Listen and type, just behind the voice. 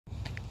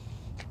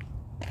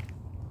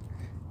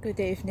Good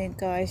evening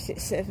guys,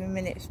 it's 7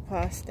 minutes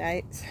past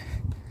 8,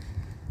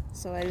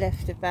 so I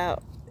left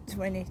about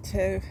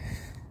 22,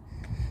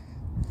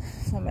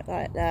 something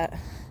like that,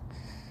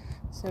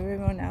 so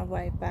we're on our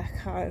way back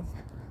home.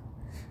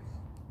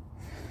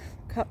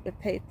 A couple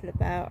of people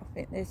about, I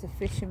think there's a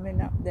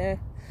fisherman up there,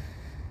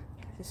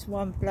 just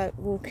one bloke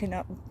walking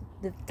up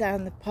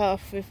down the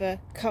path with a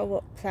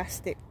Co-op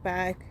plastic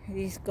bag.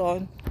 He's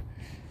gone.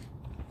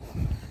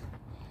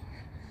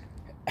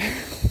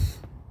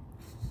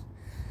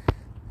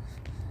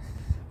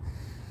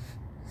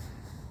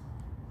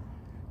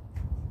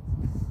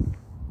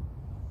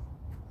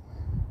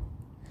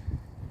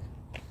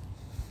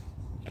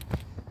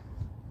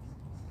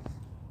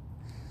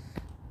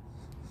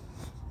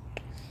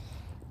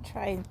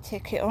 Train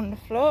ticket on the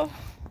floor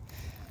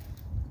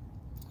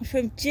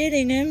from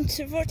Gillingham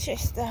to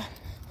Rochester.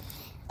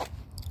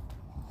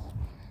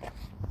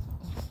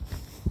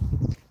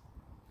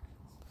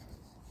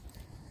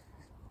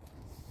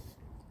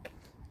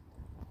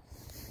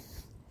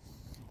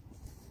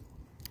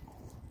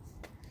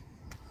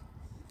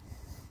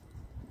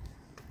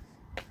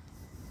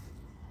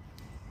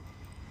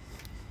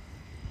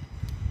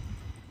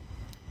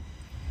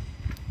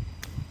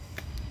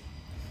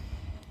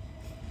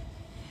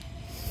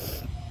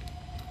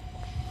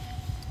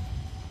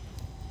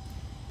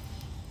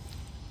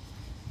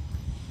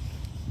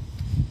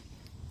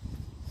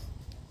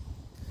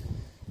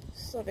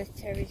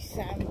 Solitary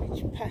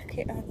sandwich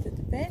packet under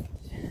the bench.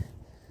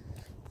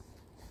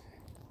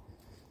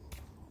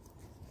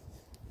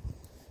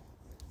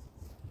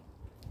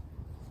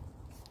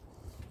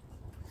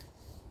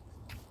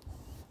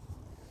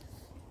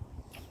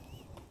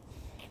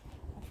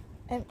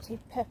 Empty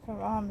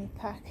pepperami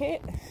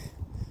packet.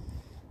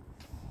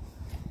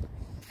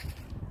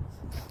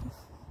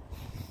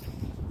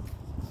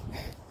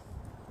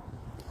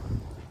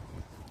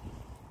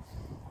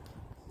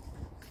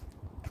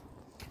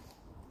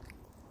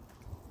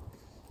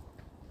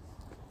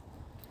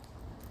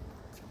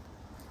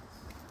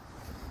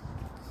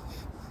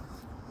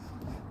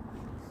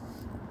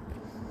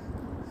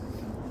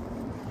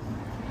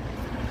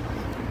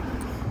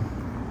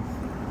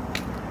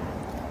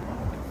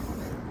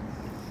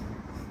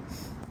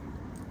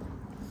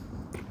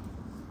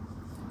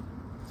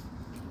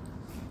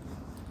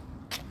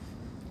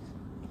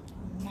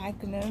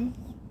 Magnum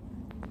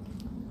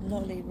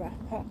lolly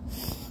wrapper.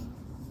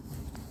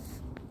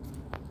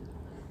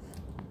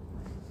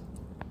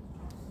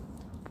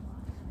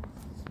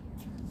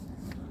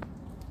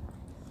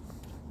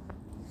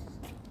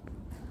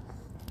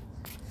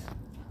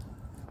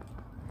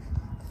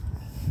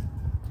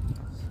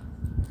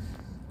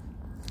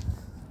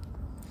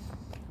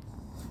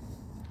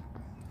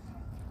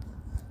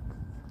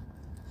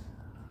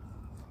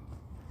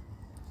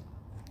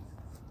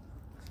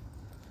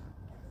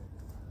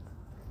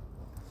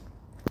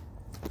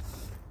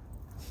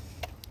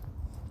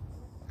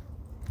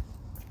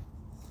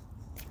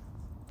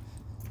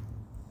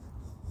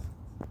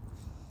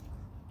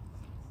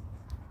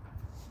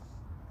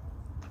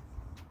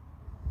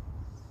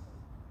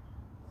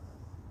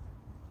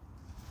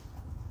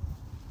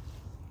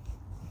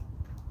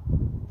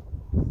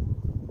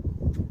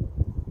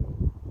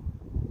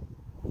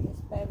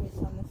 Berries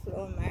on the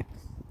floor mats.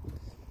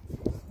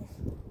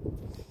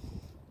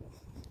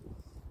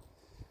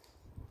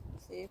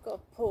 So you've got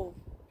to pull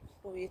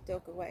your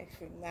dog away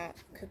from that.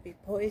 Could be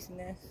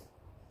poisonous.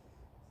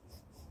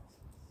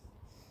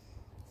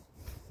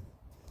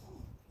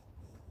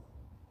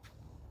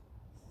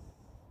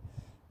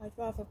 I'd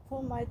rather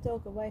pull my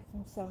dog away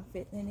from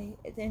something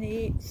than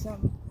he eats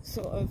some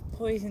sort of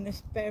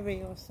poisonous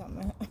berry or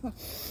something.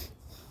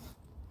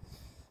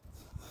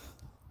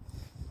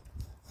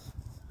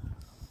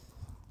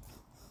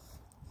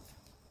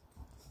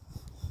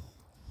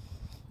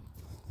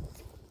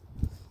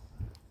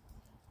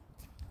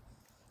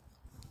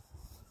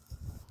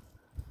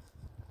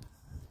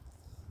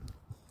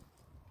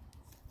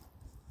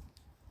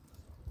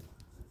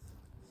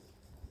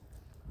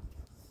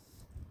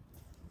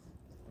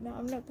 No,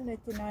 I'm not going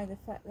to deny the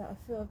fact that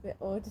I feel a bit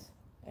odd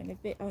and a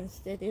bit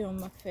unsteady on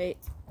my feet.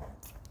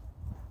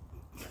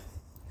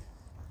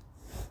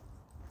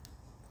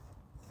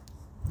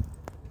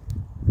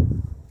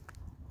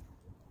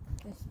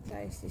 This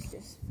place is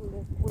just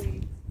full of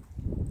weed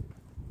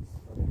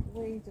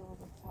all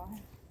the time.